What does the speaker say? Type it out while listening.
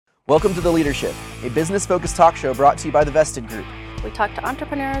Welcome to The Leadership, a business-focused talk show brought to you by the Vested Group. We talk to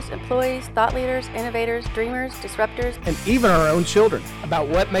entrepreneurs, employees, thought leaders, innovators, dreamers, disruptors, and even our own children about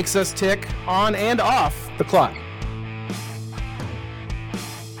what makes us tick on and off the clock.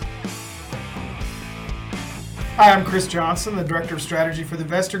 Hi, I'm Chris Johnson, the Director of Strategy for the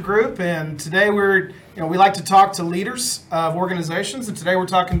Vested Group, and today we like to talk to leaders of organizations, and today we're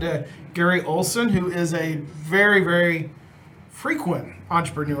talking to Gary Olson, who is a very, very frequent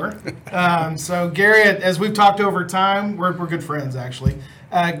entrepreneur. So Gary, as we've talked over time, we're good friends actually.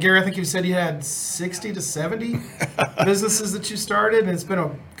 Gary, I think you said you had 60 to 70 businesses that you started, and it's been a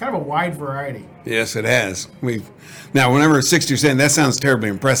kind of a wide variety. Yes, it has. Now, whenever 60 or 70, that sounds terribly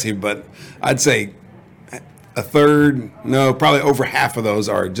impressive, but I'd say a third, probably over half of those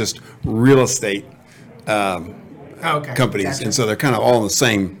are just real estate companies, gotcha. And so they're kind of all in the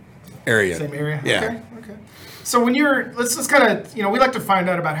same area. Same area? Yeah. Okay. So when let's kind of, we like to find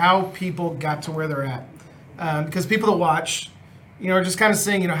out about how people got to where they're at. Because people that watch, are just kind of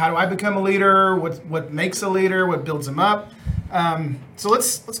saying, how do I become a leader? What makes a leader? What builds them up? So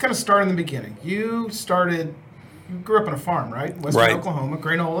let's kind of start in the beginning. You grew up on a farm, right? Western Oklahoma,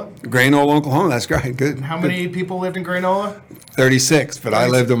 Grainola, Oklahoma, that's great. Good. And how many people lived in Grainola? 36, but I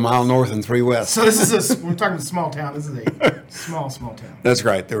lived a mile north and 3 west. So this is we're talking a small town. This is a small town. That's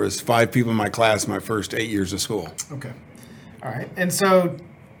right. There was 5 people in my class my first 8 years of school. Okay. All right. And so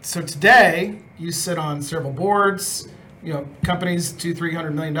today you sit on several boards, companies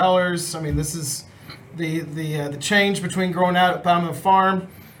 $200-300 million. I mean, this is the change between growing out on a farm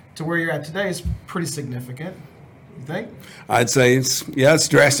to where you're at today is pretty significant. You think? I'd say it's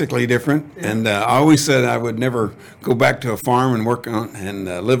drastically different. Yeah. And I always said I would never go back to a farm and work on and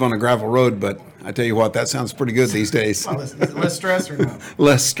live on a gravel road, but I tell you what, that sounds pretty good these days. Well, is it less stress or no?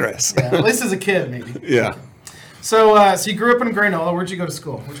 Less stress. Yeah, at least as a kid, maybe. Yeah. So you grew up in Grainola. Where'd you go to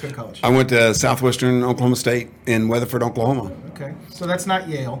school? Where'd you go to college? I went to Southwestern Oklahoma State in Weatherford, Oklahoma. Okay. So that's not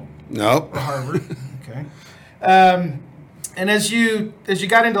Yale. Nope. Or Harvard. Okay. And as you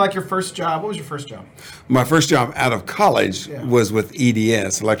got into like your first job, what was your first job? My first job out of college was with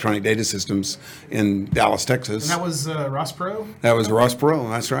EDS, Electronic Data Systems, in Dallas, Texas. And that was Ross Perot? That was Ross Perot,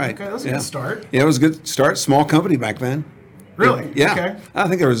 that's right. Okay, that was a good start. Yeah, it was a good start. Small company back then. Really? Yeah. Okay. I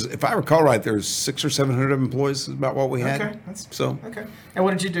think there was, if I recall right, there was 600 or 700 employees is about what we had. Okay. Okay. And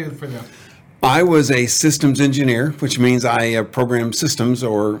what did you do for them? I was a systems engineer, which means I programmed systems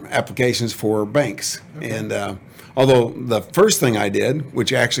or applications for banks. Okay. And although the first thing I did,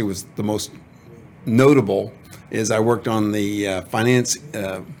 which actually was the most notable, is I worked on the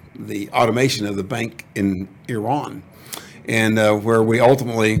the automation of the bank in Iran, and where we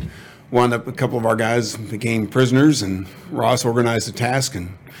ultimately wound up, a couple of our guys became prisoners, and Ross organized a task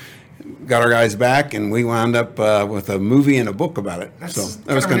and got our guys back, and we wound up with a movie and a book about it.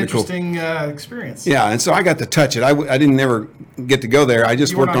 That was kind of cool. Interesting experience. Yeah, and so I got to touch it. I didn't never get to go there. I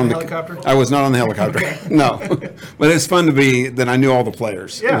just worked on the helicopter. I was not on the helicopter. No, but it's fun to be that I knew all the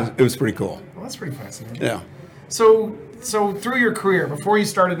players. Yeah, it was pretty cool. Well, that's pretty fascinating. Yeah. So through your career, before you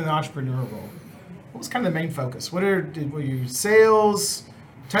started in the entrepreneur role, what was kind of the main focus? Were you sales,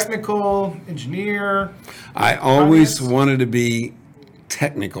 technical, engineer? I always wanted to be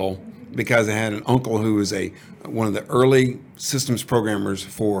technical because I had an uncle who was one of the early systems programmers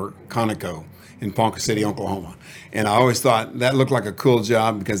for Conoco in Ponca City, Oklahoma. And I always thought that looked like a cool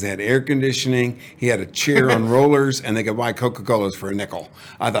job because they had air conditioning, he had a chair on rollers, and they could buy Coca-Colas for a nickel.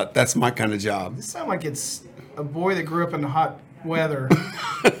 I thought, that's my kind of job. This sounds like it's a boy that grew up in the hot weather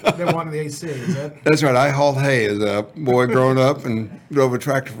that wanted the AC. Is that? That's right. I hauled hay as a boy growing up and drove a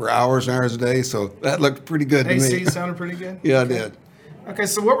tractor for hours and hours a day, so that looked pretty good to me. AC sounded pretty good? Yeah, it did. Okay,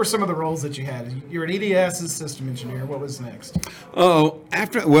 so what were some of the roles that you had? You're an EDS as system engineer. What was next?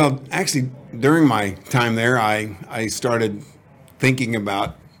 Actually, during my time there, I started thinking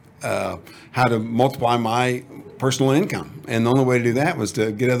about how to multiply my personal income. And the only way to do that was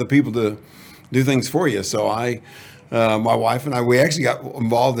to get other people to do things for you. So my wife and I, we actually got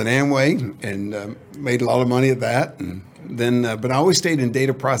involved in Amway and made a lot of money at that. And then, but I always stayed in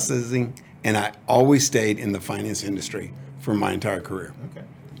data processing, and I always stayed in the finance industry for my entire career. Okay.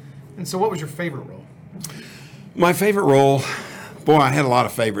 And so what was your favorite role? My favorite role, boy, I had a lot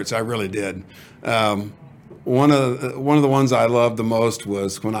of favorites. I really did. One of the ones I loved the most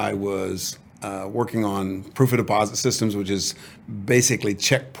was when I was working on proof of deposit systems, which is basically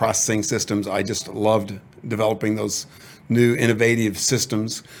check processing systems. I just loved developing those new innovative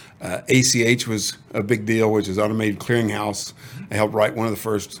systems. ACH was a big deal, which is Automated Clearinghouse. I helped write one of the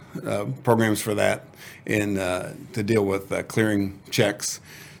first programs for that and to deal with clearing checks.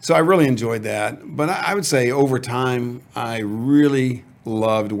 So I really enjoyed that. But I would say over time, I really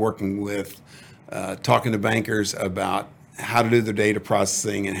loved working with, talking to bankers about how to do their data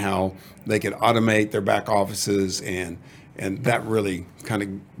processing and how they could automate their back offices, and that really kind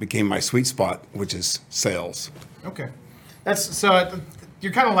of became my sweet spot, which is sales. Okay. That's so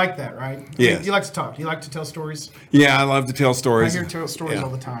you're kind of like that, right? Yes. You like to talk. You like to tell stories. Yeah, I love to tell I stories. hear tell stories Yeah.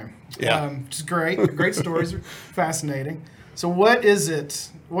 all the time. Yeah. Which is great. Great stories are fascinating. So what is it?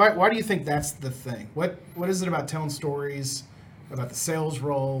 Why do you think that's the thing? What is it about telling stories, about the sales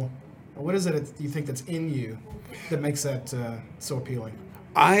role? What is it you think that's in you that makes that so appealing?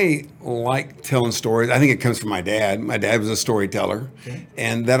 I like telling stories. I think it comes from my dad. My dad was a storyteller, Okay.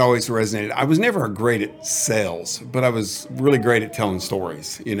 and that always resonated. I was never great at sales, but I was really great at telling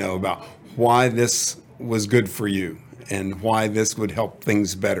stories, about why this was good for you and why this would help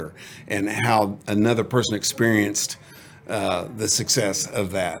things better, and how another person experienced the success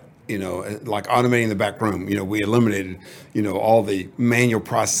of that. Like automating the back room. We eliminated, all the manual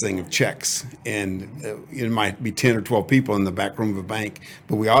processing of checks, and it might be 10 or 12 people in the back room of a bank,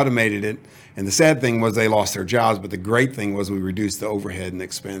 but we automated it. And the sad thing was they lost their jobs, but the great thing was we reduced the overhead and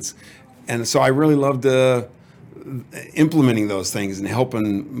expense. And so I really loved implementing those things and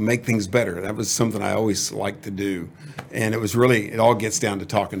helping make things better. That was something I always liked to do. And it all gets down to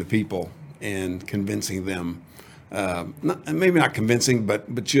talking to people and convincing them. Maybe not convincing,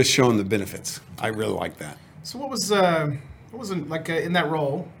 but just showing the benefits. I really like that. So what was like in that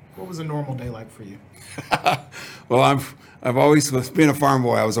role? What was a normal day like for you? Well, I've always been a farm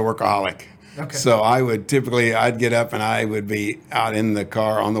boy. I was a workaholic. Okay. So I'd get up and I would be out in the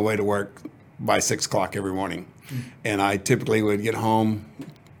car on the way to work by 6 o'clock every morning. And I typically would get home,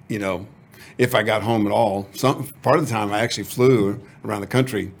 if I got home at all. Part of the time I actually flew around the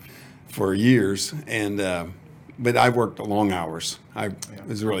country for years, but I worked long hours. It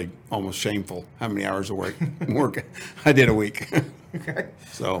was really almost shameful how many hours of work I did a week. Okay.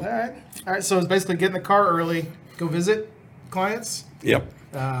 So. All right. So it's basically get in the car early, go visit clients. Yep.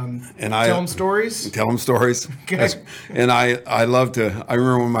 And tell them stories. Tell them stories. Okay. And I love to. I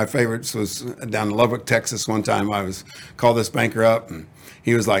remember one of my favorites was down in Lubbock, Texas. One time I called this banker up, and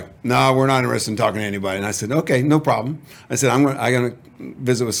he was like, "No, we're not interested in talking to anybody." And I said, "Okay, no problem." I said, "I'm going to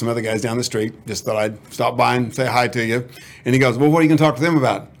visit with some other guys down the street. Just thought I'd stop by and say hi to you." And he goes, "Well, what are you going to talk to them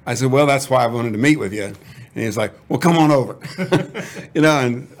about?" I said, "Well, that's why I wanted to meet with you." And he's like, "Well, come on over."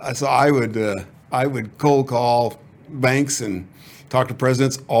 And so I would cold call banks and talk to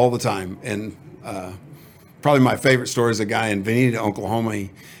presidents all the time. And probably my favorite story is a guy in Veneta, Oklahoma.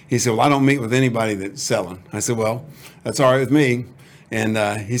 He said, "Well, I don't meet with anybody that's selling." I said, "Well, that's all right with me." And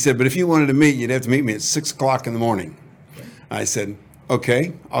he said, "But if you wanted to meet, you'd have to meet me at 6 o'clock in the morning." I said,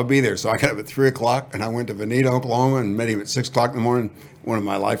 "Okay, I'll be there." So I got up at 3 o'clock and I went to Veneta, Oklahoma, and met him at 6 o'clock in the morning, one of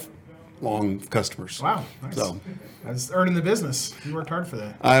my lifelong customers. Wow. Nice. So That's earning the business. You worked hard for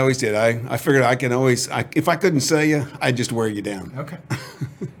that. I always did. I figured I can always, if I couldn't sell you, I'd just wear you down. Okay.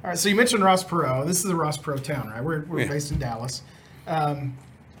 All right. So you mentioned Ross Perot. This is a Ross Perot town, right? We're based in Dallas. What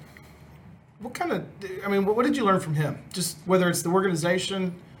did you learn from him? Just whether it's the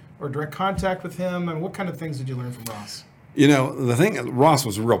organization or direct contact with him, and what kind of things did you learn from Ross? The thing, Ross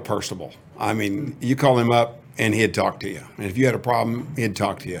was real personable. I mean, you call him up and he'd talk to you. And if you had a problem, he'd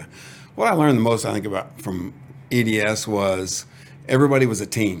talk to you. What I learned the most, I think, about from EDS was everybody was a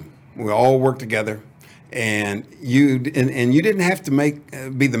team. We all worked together, and you didn't have to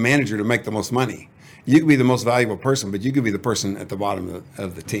be the manager to make the most money. You could be the most valuable person, but you could be the person at the bottom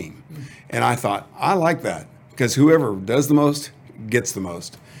of the team. And I thought, I like that, because whoever does the most gets the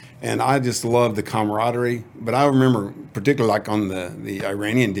most. And I just love the camaraderie. But I remember, particularly like on the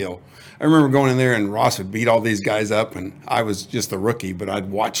Iranian deal, I remember going in there and Ross would beat all these guys up, and I was just a rookie, but I'd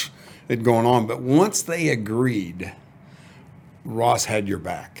watch it going on. But once they agreed, Ross had your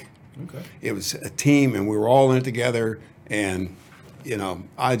back. Okay. It was a team, and we were all in it together, and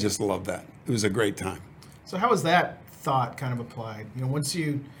I just loved that. It was a great time. So how was that thought kind of applied? Once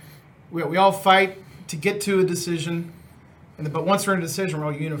we all fight to get to a decision, but once we're in a decision, we're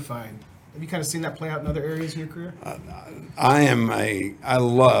all unified. Have you kind of seen that play out in other areas in your career? I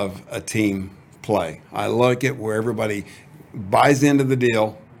love a team play. I like it where everybody buys into the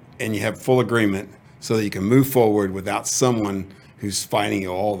deal and you have full agreement so that you can move forward without someone who's fighting you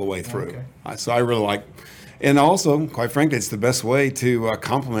all the way through. Okay. So I really like, and also, quite frankly, it's the best way to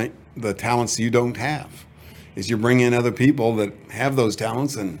complement the talents you don't have, is you bring in other people that have those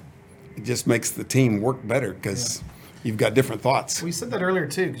talents, and it just makes the team work better because you've got different thoughts. Well, you said that earlier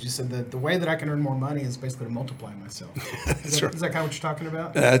too, because you said that the way that I can earn more money is basically to multiply myself. Is that kind of what you're talking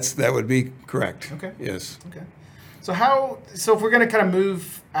about? That would be correct. Okay. Yes. Okay. So if we're going to kind of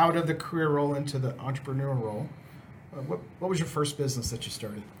move out of the career role into the entrepreneurial role, What was your first business that you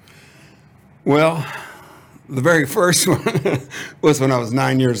started? Well, the very first one was when I was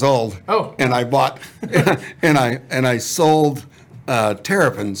 9 years old. Oh. And I bought and I sold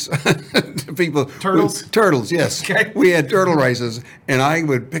terrapins to people. Turtles? Turtles, yes. Okay. We had turtle races, and I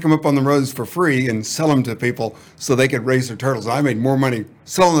would pick them up on the roads for free and sell them to people so they could race their turtles. I made more money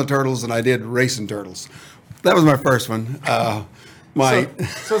selling the turtles than I did racing turtles. That was my first one.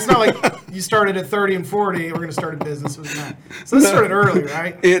 So it's not like you started at 30 and 40, we're going to start a business. It was not. So this started early,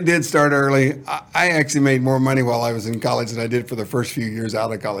 right? It did start early. I actually made more money while I was in college than I did for the first few years out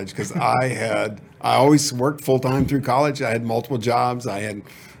of college because I always worked full time through college. I had multiple jobs. I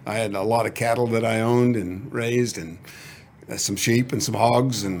had a lot of cattle that I owned and raised, and some sheep and some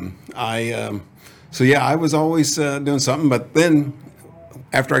hogs, and I was always doing something. But then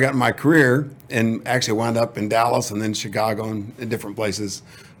after I got in my career and actually wound up in Dallas and then Chicago and in different places,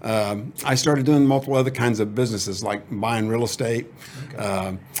 I started doing multiple other kinds of businesses like buying real estate.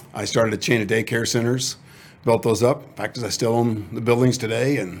 Okay. I started a chain of daycare centers, built those up. In fact, I still own the buildings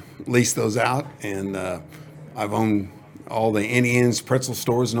today and lease those out. And I've owned all the Annie's pretzel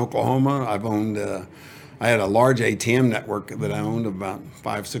stores in Oklahoma. I had a large ATM network that I owned, about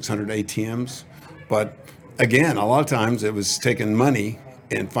 500-600 ATMs. But again, a lot of times it was taking money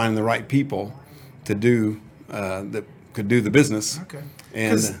and finding the right people to do that could do the business. Okay.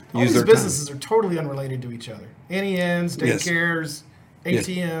 And all use these their businesses time. are totally unrelated to each other. Annie's, daycares, Yes.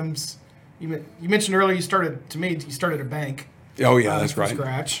 ATMs. You mentioned earlier you started a bank. Oh yeah, that's from right.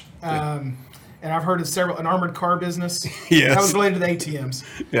 Scratch. And I've heard of an armored car business. Yes. That was related to the ATMs.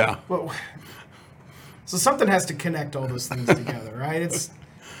 Yeah. Well, so something has to connect all those things together, right?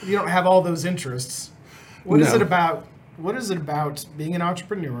 You don't have all those interests. What is No. it about? What is it about being an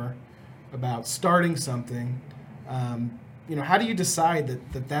entrepreneur, about starting something? How do you decide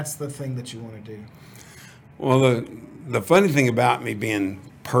that that's the thing that you want to do? Well, the funny thing about me being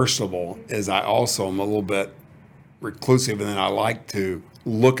personable is I also am a little bit reclusive, and then I like to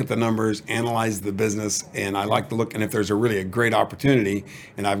look at the numbers, analyze the business, and I like to look, and if there's a great opportunity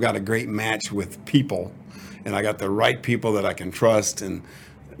and I've got a great match with people and I got the right people that I can trust and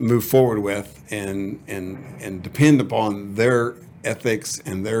move forward with and depend upon their ethics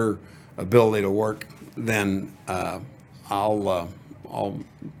and their ability to work, then I'll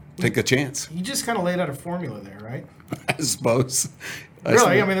take a chance. You just kind of laid out a formula there, right? I suppose.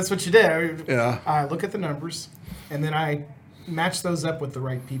 Really? I mean, that's what you did. Yeah. I look at the numbers, and then I match those up with the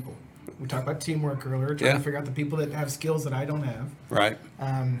right people. We talked about teamwork earlier, trying to figure out the people that have skills that I don't have. Right.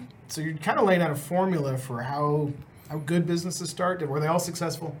 So you're kind of laying out a formula for how good businesses start. Were they all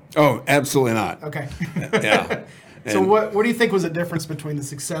successful? Oh, absolutely not. Okay. Yeah. So And- what do you think was the difference between the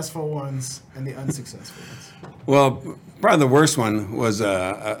successful ones and the unsuccessful ones? Well, probably the worst one was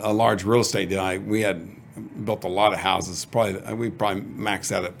a large real estate deal. We had built a lot of houses. We probably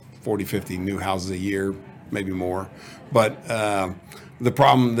maxed out at 40, 50 new houses a year, maybe more. But the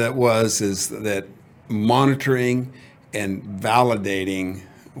problem is that monitoring and validating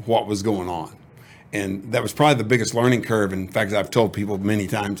what was going on. And that was probably the biggest learning curve. In fact, I've told people many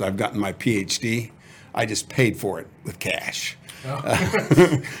times I've gotten my PhD. I just paid for it with cash.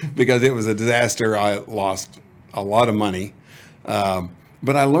 Because it was a disaster. I lost a lot of money. But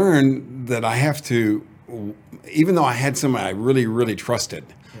I learned that I have to, even though I had somebody I really, really trusted,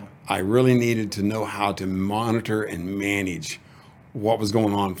 I really needed to know how to monitor and manage what was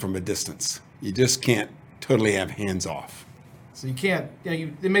going on from a distance. You just can't totally have hands off. So you can't,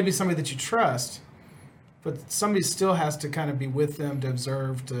 there may be somebody that you trust, but somebody still has to kind of be with them to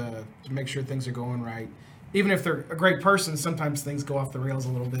observe, to make sure things are going right. Even if they're a great person, sometimes things go off the rails a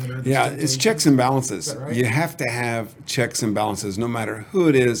little bit. It's checks and balances. Is that right? You have to have checks and balances, no matter who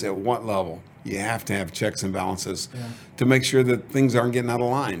it is, at what level. You have to have checks and balances to make sure that things aren't getting out of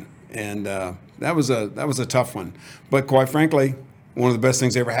line. And that was a tough one. But quite frankly, one of the best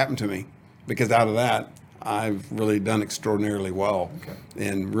things that ever happened to me, because out of that, I've really done extraordinarily well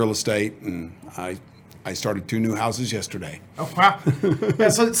in real estate, and I started 2 new houses yesterday. Oh, wow. Yeah,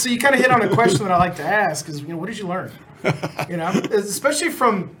 so you kind of hit on a question that I like to ask is, what did you learn? Especially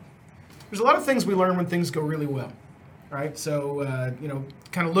there's a lot of things we learn when things go really well, right? So,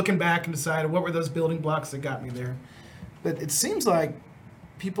 kind of looking back and deciding what were those building blocks that got me there. But it seems like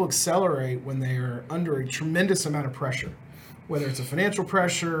people accelerate when they're under a tremendous amount of pressure, whether it's a financial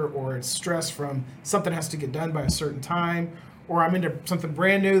pressure or it's stress from something has to get done by a certain time, or I'm into something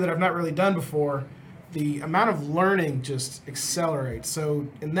brand new that I've not really done before. The amount of learning just accelerates. So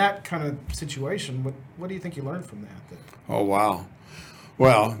in that kind of situation, what do you think you learned from that? Oh, wow.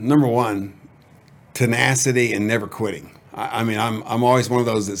 Well, number one, tenacity and never quitting. I'm always one of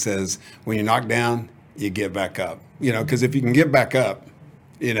those that says, when you're knocked down, you get back up. Because if you can get back up,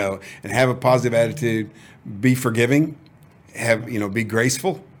 and have a positive attitude, be forgiving, be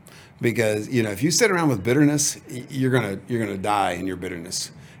graceful, because if you sit around with bitterness, you're gonna die in your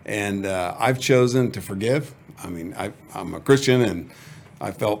bitterness. And I've chosen to forgive. I mean, I'm a Christian, and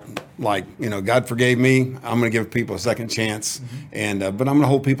I felt like God forgave me. I'm going to give people a second chance, and but I'm going to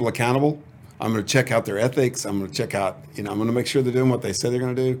hold people accountable. I'm going to check out their ethics. I'm going to check out, I'm going to make sure they're doing what they say they're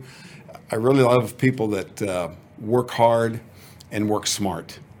going to do. I really love people that work hard and work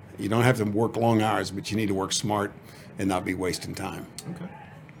smart. You don't have to work long hours, but you need to work smart and not be wasting time. Okay.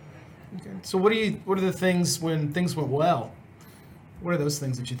 So what are the things when things went well? What are those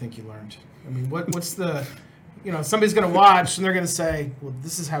things that you think you learned? I mean, what's the, somebody's going to watch and they're going to say, well,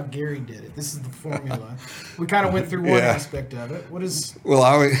 this is how Gary did it. This is the formula. We kind of went through one aspect of it. What is?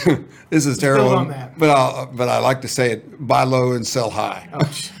 Well, this is terrible. Build on that. But I like to say it: buy low and sell high. Oh,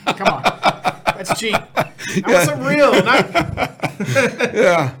 come on, that's cheap. I want some real.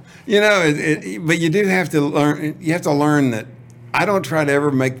 Yeah, but you do have to learn. You have to learn that I don't try to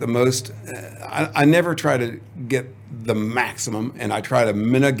ever make the most. I never try to get the maximum, and I try to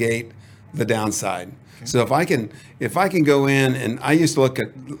mitigate the downside. Okay. So if I can go in, and I used to look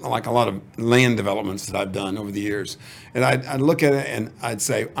at like a lot of land developments that I've done over the years, and I'd look at it and I'd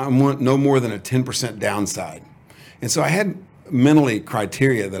say I want no more than a 10% downside, and so I had mentally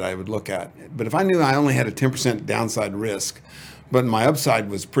criteria that I would look at. But if I knew I only had a 10% downside risk, but my upside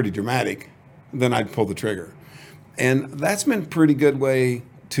was pretty dramatic, then I'd pull the trigger. And that's been a pretty good way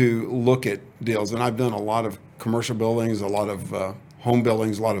to look at deals. And I've done a lot of commercial buildings, a lot of home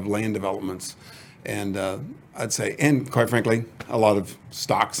buildings, a lot of land developments. And I'd say, and quite frankly, a lot of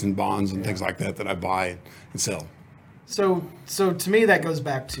stocks and bonds and things like that I buy and sell. So to me, that goes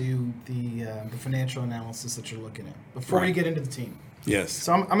back to the financial analysis that you're looking at before you get into the team. Yes.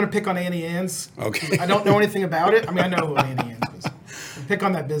 So I'm going to pick on Annie Ann's. Okay. I don't know anything about it. I mean, I know who Annie Ann's is. I'll pick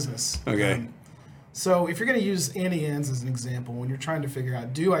on that business. Okay. So if you're going to use Annie Ann's as an example, when you're trying to figure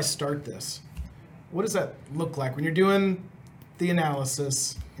out, do I start this? What does that look like when you're doing the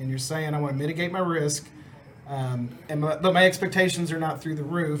analysis and you're saying, I want to mitigate my risk, but my expectations are not through the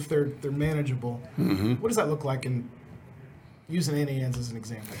roof, they're manageable. Mm-hmm. What does that look like in using Annie Ann's as an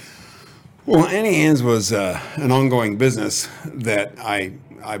example? Well, Annie Ann's was an ongoing business that I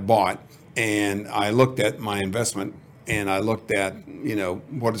bought, and I looked at my investment, and I looked at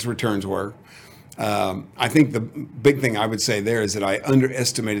what its returns were. I think the big thing I would say there is that I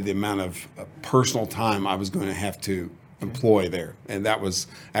underestimated the amount of personal time I was going to have to employ there, and that was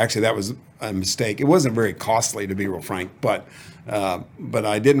a mistake. It wasn't very costly, to be real frank, but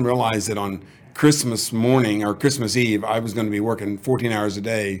I didn't realize that on Christmas morning or Christmas Eve, I was going to be working 14 hours a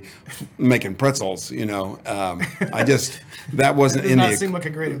day making pretzels. That wasn't in the. Seem like a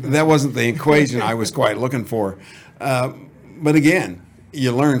great investment. That wasn't the equation I was quite looking for. But again,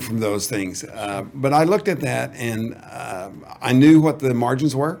 you learn from those things. But I looked at that, and I knew what the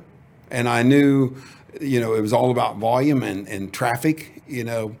margins were, and I knew, it was all about volume and traffic.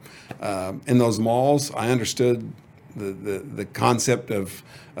 In those malls, I understood the concept of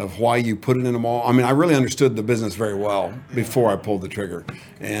why you put it in a mall. I mean, I really understood the business very well before I pulled the trigger,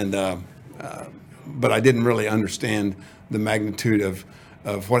 and but I didn't really understand the magnitude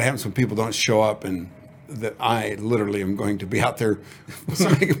of what happens when people don't show up, and that I literally am going to be out there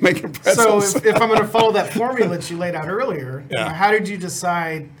making pretzels. So if I'm going to follow that formula that you laid out earlier, how did you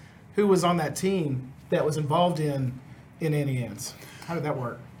decide who was on that team that was involved in Annie Ann's? How did that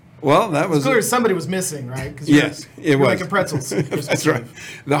work? Well, that was clear. Somebody was missing, right? Yes, it was making pretzels. That's right.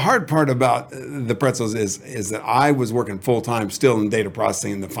 The hard part about the pretzels is that I was working full time still in data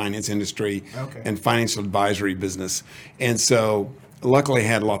processing in the finance industry and financial advisory business, and so luckily I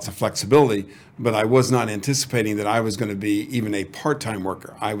had lots of flexibility. But I was not anticipating that I was going to be even a part-time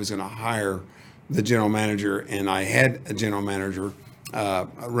worker. I was going to hire the general manager, and I had a general manager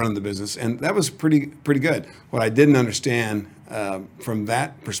run the business, and that was pretty good. What I didn't understand from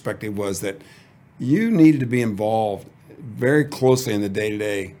that perspective was that you needed to be involved very closely in the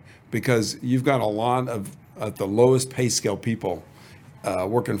day-to-day, because you've got a lot of the lowest pay scale people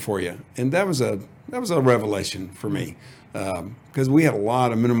working for you, and that was a revelation for me, because we had a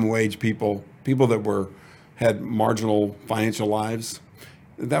lot of minimum wage people that had marginal financial lives.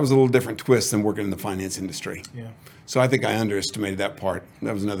 That was a little different twist than working in the finance industry. Yeah. So I think I underestimated that part.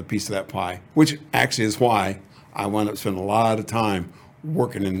 That was another piece of that pie, which actually is why I wound up spending a lot of time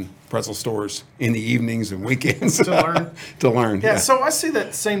working in pretzel stores in the evenings and weekends to learn. Yeah. So I see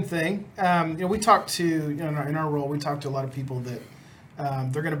that same thing. We talk to, in our role, we talk to a lot of people that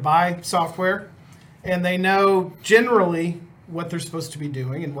they're going to buy software, and they know generally what they're supposed to be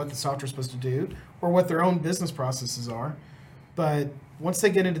doing and what the software is supposed to do, or what their own business processes are. But once they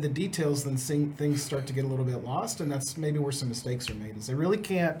get into the details, then things start to get a little bit lost, and that's maybe where some mistakes are made. Is they really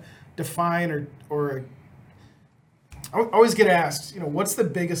can't define or I always get asked, what's the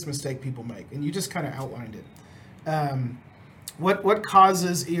biggest mistake people make? And you just kind of outlined it. What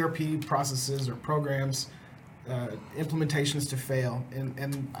causes ERP processes or programs, implementations to fail?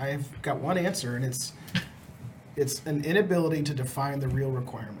 And I've got one answer, and it's an inability to define the real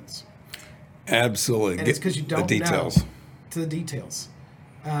requirements. Absolutely. And it's because you don't know the details.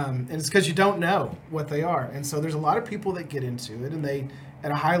 And it's because you don't know what they are. And so there's a lot of people that get into it, and they, at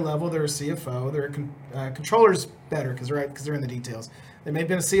a high level, they're a CFO, they're a controller's better because they're in the details. They may have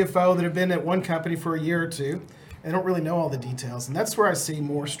been a CFO that have been at one company for a year or two. They don't really know all the details. And that's where I see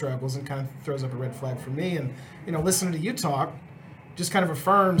more struggles and kind of throws up a red flag for me. And, listening to you talk just kind of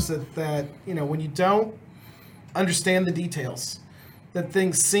affirms that when you don't understand the details, that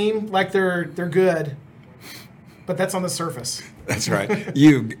things seem like they're good, but that's on the surface. That's right.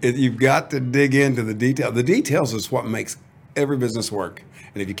 You've got to dig into the detail. The details is what makes every business work.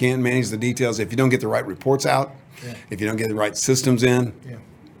 And if you can't manage the details, if you don't get the right reports out, if you don't get the right systems in,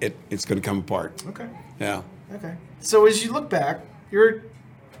 it's going to come apart. Okay. Yeah. Okay. So as you look back, we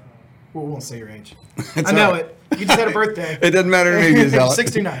won't say your age. I know it. You just had a birthday. It doesn't matter to me.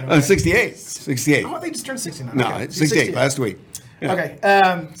 69. Okay. I'm 68. 68. Oh, they just turned 69. No, Okay. it's 68 last week. Yeah.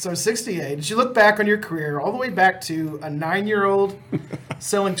 Okay. So 68. As you look back on your career, all the way back to a 9-year-old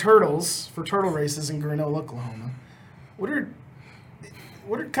selling turtles for turtle races in Grinnell, Oklahoma, what are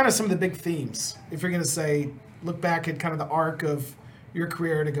kind of some of the big themes, if you're going to say, look back at kind of the arc of your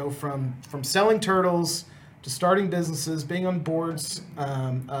career to go from selling turtles to starting businesses, being on boards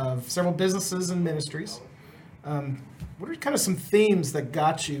of several businesses and ministries? What are kind of some themes that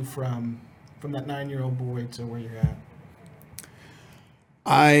got you from that 9-year-old boy to where you're at?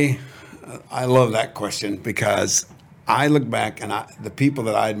 I love that question because I look back and the people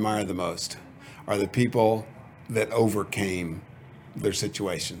that I admire the most are the people that overcame their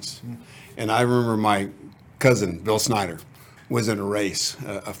situations. And I remember my cousin, Bill Snyder, was in a race,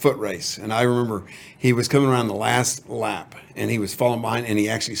 a foot race. And I remember he was coming around the last lap and he was falling behind and he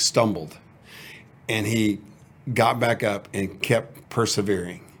actually stumbled. And he got back up and kept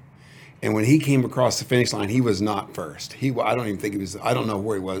persevering. And when he came across the finish line, he was not first. I don't even think he was, I don't know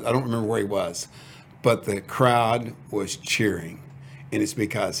where he was. I don't remember where he was. But the crowd was cheering. And it's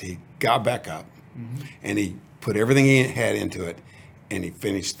because he got back up and he put everything he had into it and he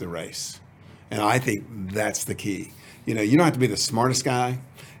finished the race. And I think that's the key. You don't have to be the smartest guy.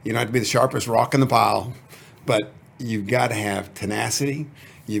 You don't have to be the sharpest rock in the pile. But you've got to have tenacity.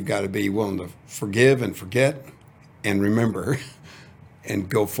 You've got to be willing to forgive and forget and remember and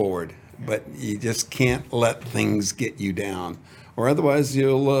go forward. But you just can't let things get you down, or otherwise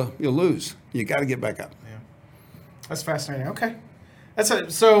you'll lose. You got to get back up. Yeah, that's fascinating. Okay,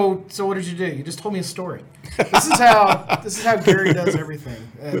 so what did you do? You just told me a story. This is how Gary does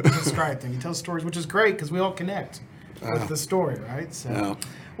everything. Describe thing. He tells stories, which is great because we all connect with the story, right? So, Yeah.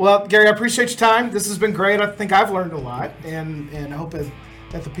 Well, Gary, I appreciate your time. This has been great. I think I've learned a lot, and I hope that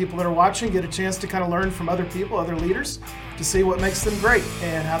the people that are watching get a chance to kind of learn from other people, other leaders, to see what makes them great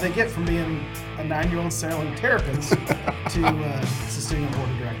and how they get from being a 9-year-old selling terrapins to sitting on board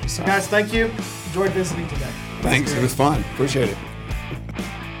of directors. So, guys, thank you. Enjoyed visiting today. Thanks. It was fun. Appreciate it.